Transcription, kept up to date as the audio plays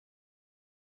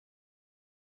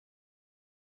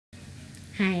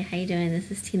Hi, how you doing? This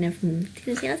is Tina from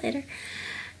Tina's the Outsider,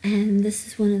 and this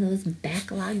is one of those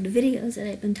backlogged videos that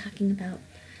I've been talking about.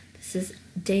 This is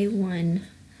day one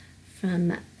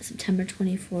from September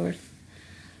 24th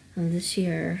of this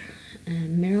year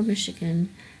in Merrill,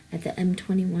 Michigan at the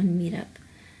M-21 meetup.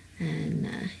 And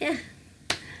yeah,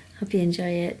 hope you enjoy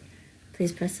it.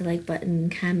 Please press the like button,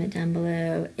 comment down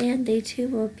below, and day two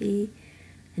will be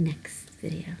the next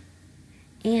video.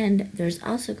 And there's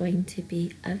also going to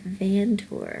be a van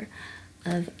tour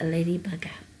of Lady Bug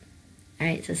Out.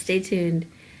 Alright, so stay tuned.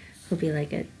 Hope you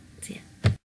like it. See ya.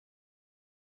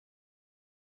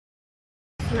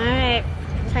 Alright,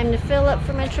 time to fill up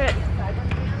for my trip.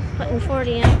 Putting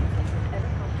 40 in.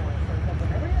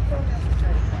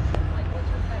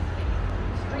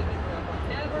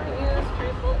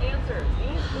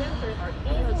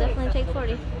 I'll definitely take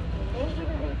 40.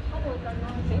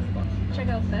 Check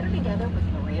out Better Together with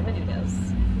Maria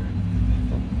Menounos.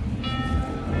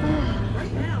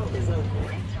 Right now is a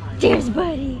great time. There's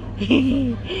Buddy.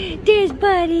 There's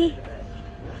Buddy.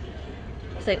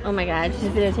 It's like, oh my god, she's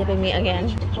videotaping me again.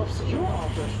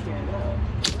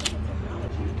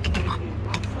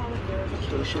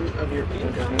 Verification of your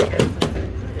income.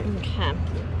 Okay.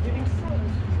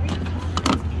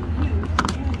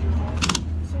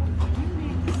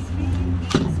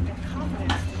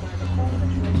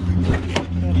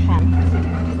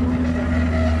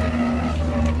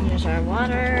 There's our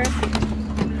water.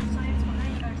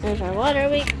 There's our water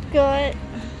we got.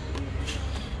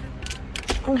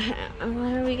 Okay,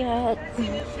 what do we got?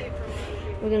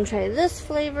 We're gonna try this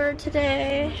flavor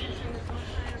today.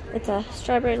 It's a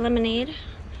strawberry lemonade.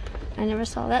 I never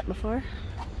saw that before.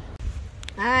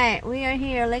 Alright, we are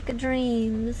here, Lake of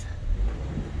Dreams.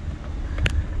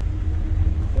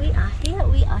 We are here,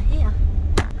 we are here.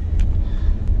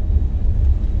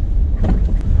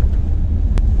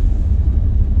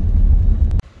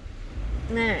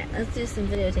 Alright, let's do some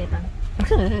videotaping.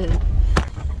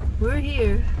 We're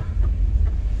here.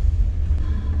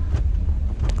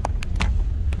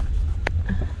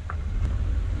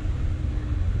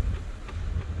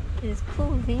 These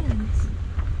cool vans.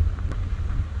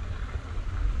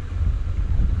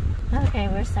 Okay,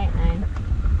 where's site 9?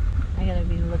 I gotta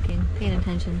be looking, paying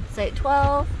attention. Site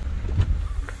 12.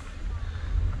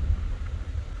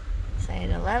 Site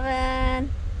 11.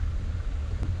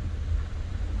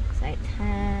 Site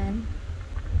 10.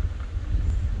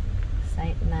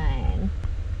 Site 9.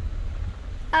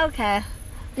 Okay.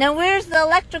 Now where's the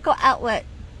electrical outlet?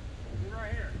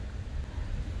 Right here.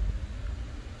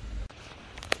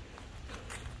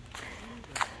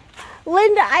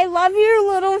 Linda, I love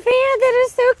your little van. That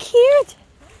is so cute.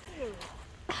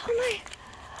 Oh my.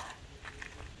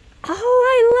 Oh,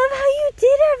 I love how you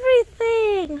did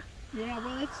everything. Yeah,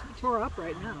 well, it's tore up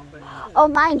right now, but Oh,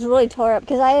 mine's really tore up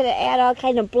because I had to add all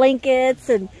kind of blankets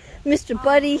and Mr.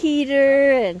 Buddy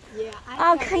heater and yeah,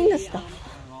 all kind of stuff.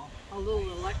 A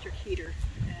little electric heater,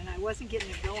 and I wasn't getting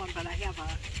it going, but I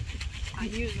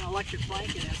use an electric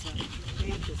blanket as a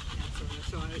mattress cancer,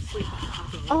 so I was sleeping on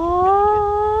top of it.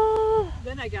 Oh.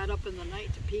 Then I got up in the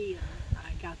night to pee, and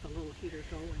I got the little heater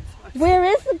going. So Where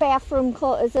is the bathroom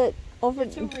closed? Is it over?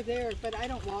 It's over there, but I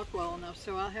don't walk well enough,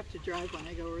 so I'll have to drive when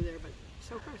I go over there, but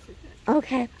so far so good.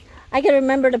 Okay. I gotta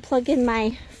remember to plug in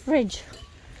my fridge.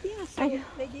 Yeah, so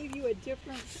they gave you a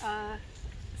different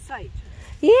site.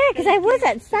 Yeah, because I was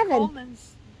at 7.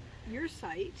 Coleman's, your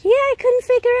site. Yeah, I couldn't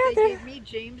figure out They there. gave me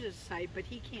James's site, but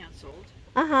he canceled.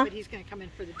 Uh-huh. But he's going to come in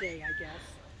for the day, I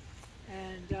guess.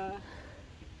 And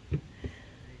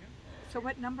so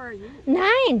what number are you?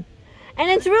 9. And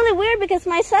it's really weird because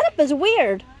my setup is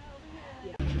weird.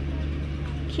 Yeah.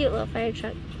 Cute little fire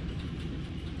truck.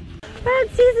 Ron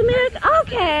Sees America.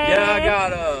 Okay.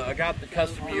 Yeah, I got the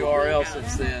custom URL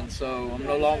since then, so I'm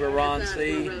no longer Ron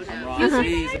C. I'm Ron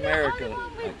Sees America.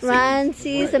 Ron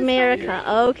Sees America.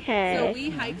 Okay. So we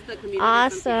hiked the community.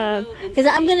 Awesome. Because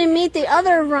I'm going to meet the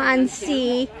other Ron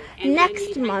C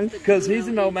next month. Because he's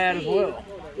a nomad as well.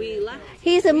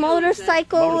 He's a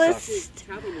motorcyclist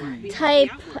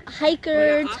type,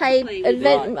 hiker type,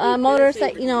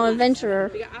 motorcycle,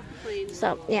 adventurer.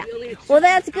 So yeah. Well,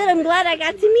 that's good. I'm glad I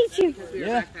got to meet you.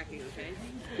 Yeah.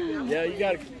 Yeah,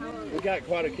 we got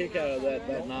quite a kick out of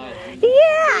that night. Yeah,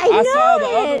 I saw the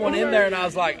other one in there and I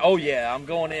was like, oh yeah, I'm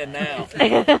going in now.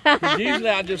 Because usually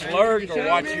I just lurk or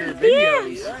watch your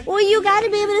videos. Yeah. Well, you got to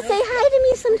be able to say hi to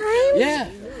me sometimes. Yeah.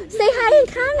 Say hi and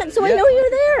comment so I know you're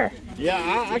there.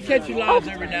 Yeah, I catch you lives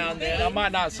every now and then. I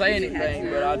might not say anything,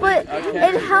 but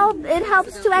it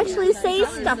helps to actually say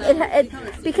stuff.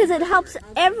 Because it helps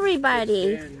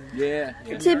everybody. Yeah.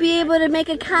 to be able to make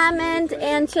a comment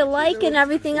and to like and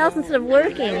everything else instead of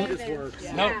lurking.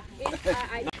 Nope.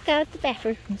 Check out the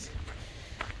bathrooms.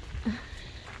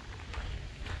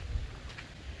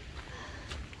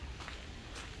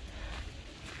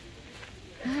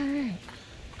 Alright.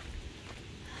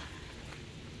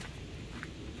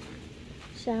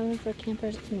 Shower for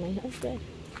campers only. Oh, good.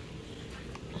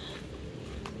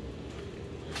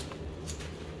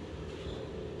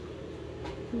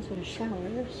 These are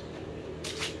showers.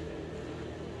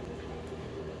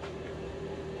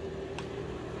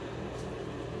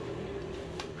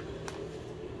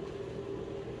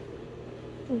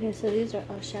 Okay, so these are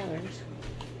all showers.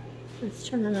 Let's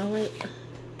turn on the light.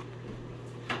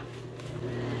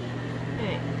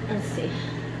 Alright, let's see.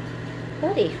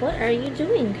 Buddy, what are you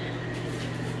doing?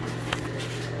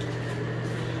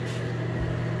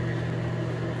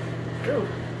 Oh,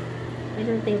 I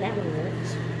don't think that one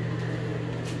works.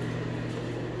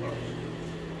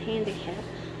 Handicap.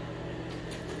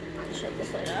 Shut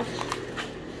this light off.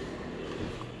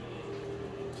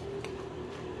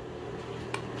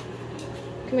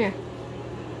 Come here.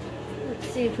 Let's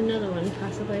see if another one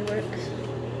possibly works.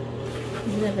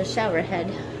 We have a shower head.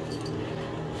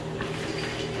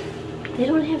 They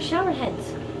don't have shower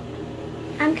heads.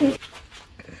 I'm confused.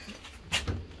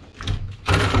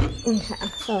 Okay,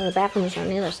 so the bathrooms are on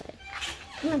the other side.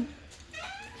 Come on.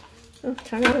 Oh,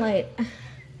 turn on the light.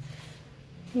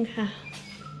 Okay.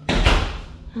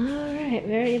 Alright,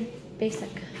 very basic.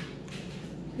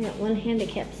 We got one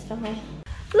handicap stall.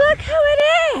 Look who it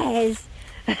is!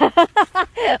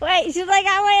 Wait, she's like,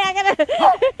 oh wait, I gotta...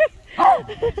 Oh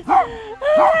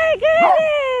my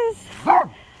goodness!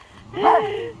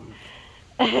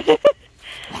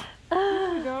 There we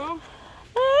go.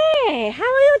 Hey, how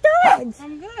are you doing?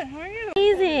 I'm good. How are you?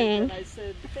 Amazing.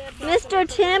 Mr.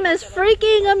 Tim is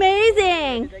freaking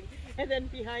amazing. And then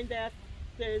behind that,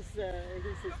 there's, he says,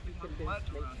 you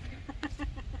convinced me.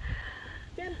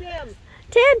 Tim, Tim.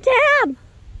 Tim, Tim.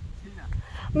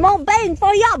 More bang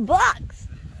for your bucks.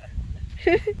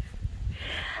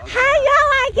 How y'all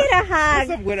like it a hug?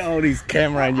 What's up with all these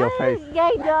camera in your face?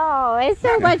 I know. It's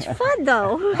so much fun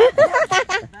though.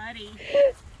 Buddy.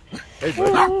 Hey,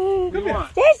 buddy.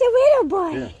 There's the little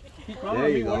boy. Yeah. There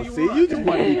you go. See, you just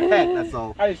want to be pet, that's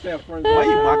all. I used to have friends. Why are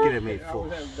you barking at me for?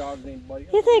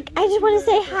 He's like, I just want to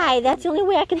say hi. That's the only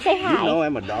way I can say hi. You know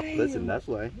I'm a dog person, that's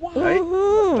why.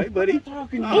 Mm-hmm. Right? Hey, buddy. Need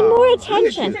more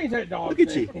attention. Look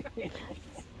at you.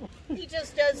 He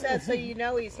just does that so you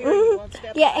know he's here. He won't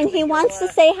step Yeah, and he wants to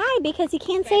say hi because he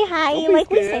can't say hi Don't be like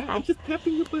we say scared. hi. I'm just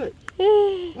tapping your butt.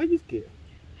 Why are you scared?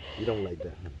 You don't like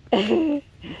that, huh?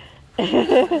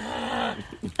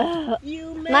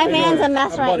 My man's a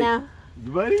mess right now.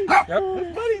 You buddy? Yep.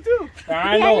 That's buddy too.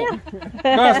 I know.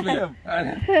 Trust me.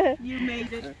 You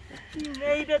made it. You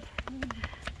made it.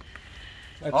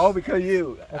 All because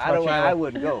you. I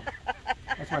wouldn't go.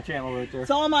 That's my channel right there.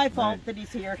 It's all my fault that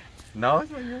he's here. No,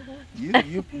 it's not your fault. You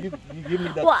give me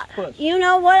that Well, push. you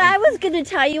know what I was going to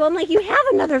tell you? I'm like, you have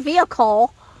another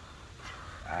vehicle.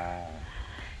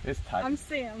 It's tight. I'm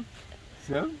Sam.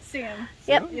 Sam? Sam.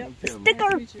 Yep. Tim.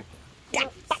 Sticker.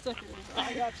 Sticker.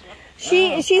 I got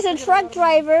you. She's a truck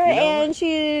driver and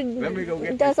she Let me go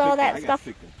get does all sticker. that I got stuff.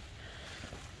 stickers.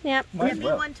 Yep. Give me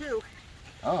one too.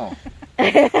 Oh.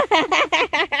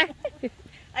 I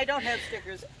don't have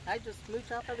stickers. I just mooch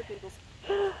off other people's.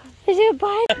 Did you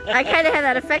buy? I kind of have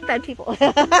that effect on people.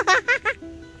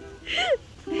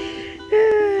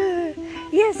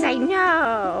 Yes, I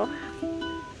know.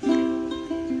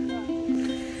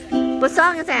 What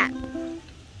song is that?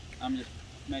 I'm just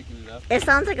making it up. It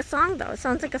sounds like a song, though. It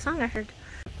sounds like a song I heard.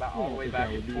 About all the way back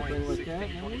in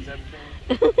 2016, 2017,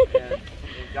 and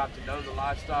got to know the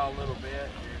lifestyle a little bit.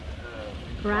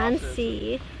 And, Ron process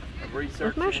C. of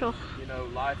researching, Marshall. you know,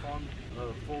 life on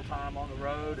full time on the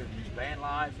road and van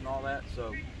life and all that.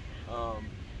 So,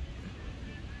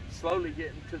 slowly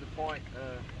getting to the point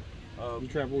of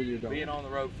being on the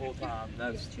road full time.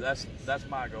 That's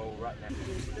my goal right now.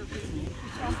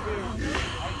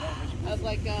 I was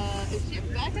like, is she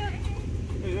back up?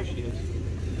 Hey, there she is.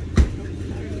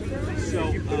 So,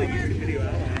 Look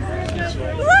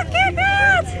at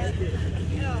that!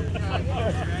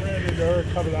 They're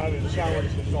coming out of the shower and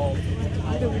it's all.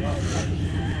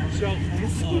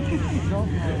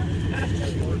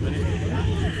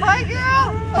 My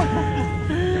girl!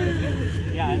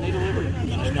 Yeah, and they delivered it.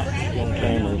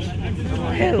 Cameras.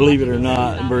 Believe it or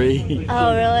not, Bree.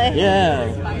 Oh, really?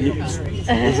 Yeah.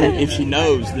 If she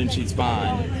knows, then she's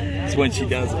fine. It's when she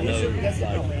doesn't know. It's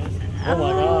like, oh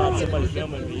my God, somebody's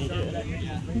filming me.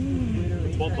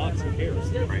 $12, who cares?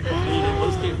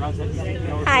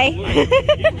 Hi. Go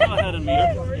ahead and meet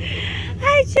her.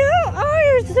 Hi, Joe. Oh,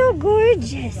 you're so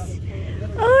gorgeous.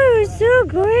 Oh, you're so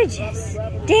gorgeous.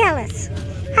 Dallas.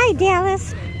 Hi,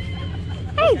 Dallas.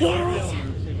 Hi, Dallas.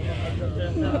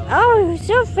 Oh, you're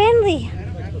so friendly.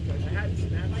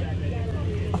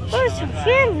 Oh, so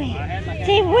friendly.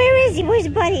 Say, where is he? Where's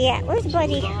Buddy at? Where's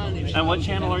Buddy? And what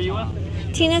channel are you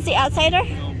with? Tina's the Outsider?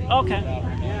 Okay.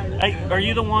 Hey, are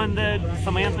you the one that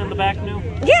Samantha in the back knew?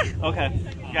 Yeah. Okay.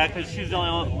 Yeah, because she's the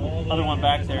only other one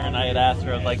back there, and I had asked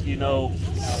her, like, do you know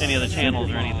any of the channels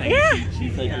or anything? Yeah.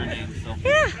 She said your name, so.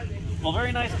 Yeah. Well,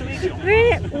 very nice to meet you.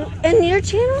 And your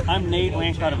channel? I'm Nate,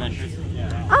 Landcott Adventures.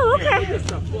 Oh, okay.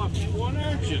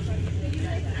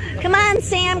 Come on,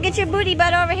 Sam. Get your booty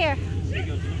butt over here.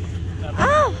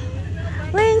 Oh,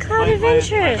 Landcott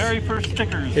Adventures. My very first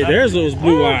stickers. Hey, there's those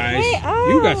blue eyes. Hey, oh.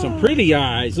 You got some pretty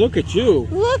eyes. Look at you.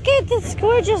 Look at this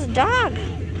gorgeous dog.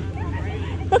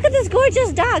 Look at this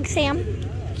gorgeous dog, Sam.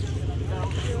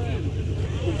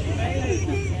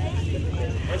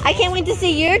 I can't wait to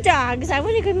see your dogs. I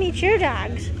want to go meet your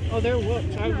dogs. Oh, they're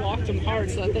whooped. I walked them hard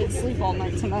so that they'd sleep all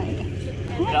night tonight.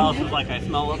 Dallas is like, I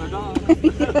smell other dogs.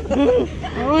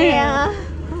 Oh, yeah.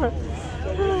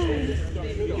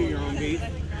 Do your own beat.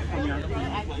 From your own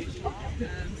place.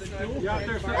 You out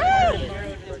there, sir?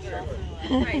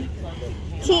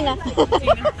 Tina. I'm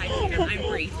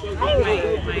Bree.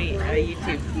 My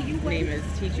YouTube name is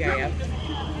TGIF.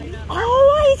 Oh,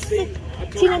 I see.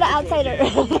 Tina the Outsider.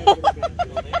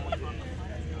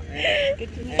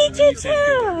 Meet you too.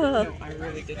 I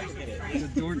really did forget it.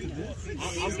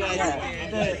 I'm glad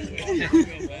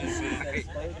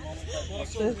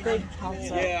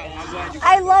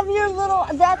I love your little,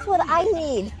 that's what I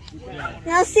need.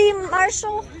 Now see,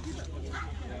 Marshall?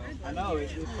 I know,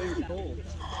 it's pretty cool.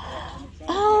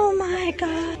 Oh my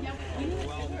God.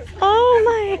 Oh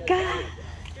my God.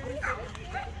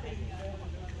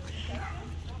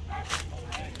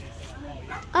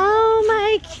 Oh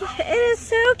my, it is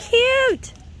so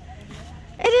cute.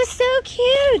 It is so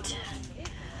cute.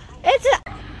 It's a...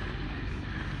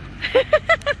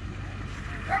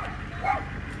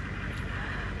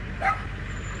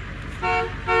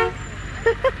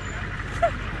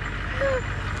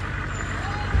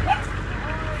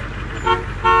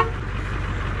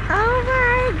 Oh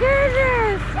my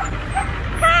goodness.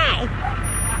 Hey.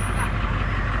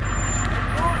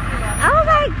 Oh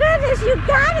my goodness, you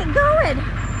got it going.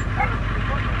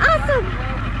 Awesome.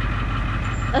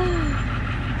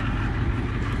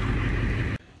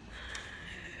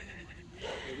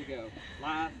 Here we go.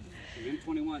 Live from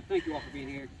M-21. Thank you all for being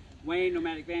here. Wayne,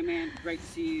 Nomadic Van Man, great to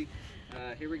see you.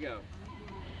 Here we go.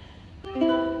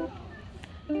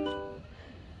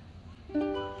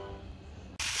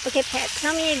 Okay, Pat,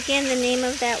 tell me again the name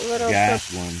of that little...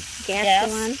 Gas one. Gas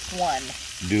one?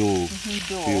 Dual.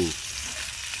 Fuel.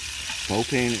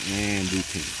 Propane and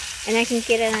butane. And I can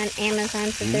get it on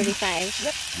Amazon for $35.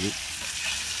 Yep.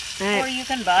 All right. Or you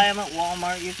can buy them at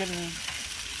Walmart. You can...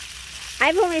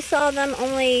 I've only saw them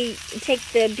only take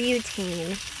the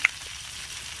butane.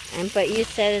 But you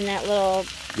said in that little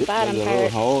bottom there's a part...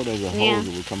 little hole, there's a Yeah. hose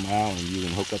that will come out and you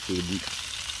can hook up to the boot.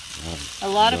 A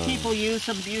lot of people use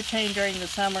some butane during the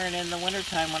summer, and in the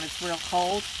wintertime when it's real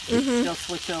cold, they'll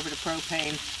switch over to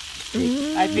propane.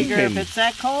 I figure if it's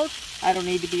that cold, I don't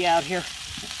need to be out here.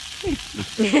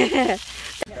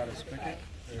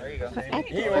 There you go.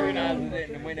 He organized it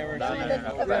and we never seen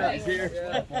it. Here.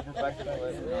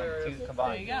 Two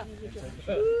combined.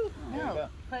 There you go.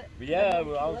 Yeah, I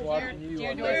was watching you.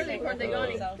 Are they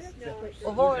going?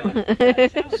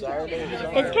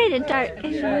 It's kind of dark.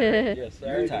 Yes,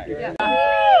 sir.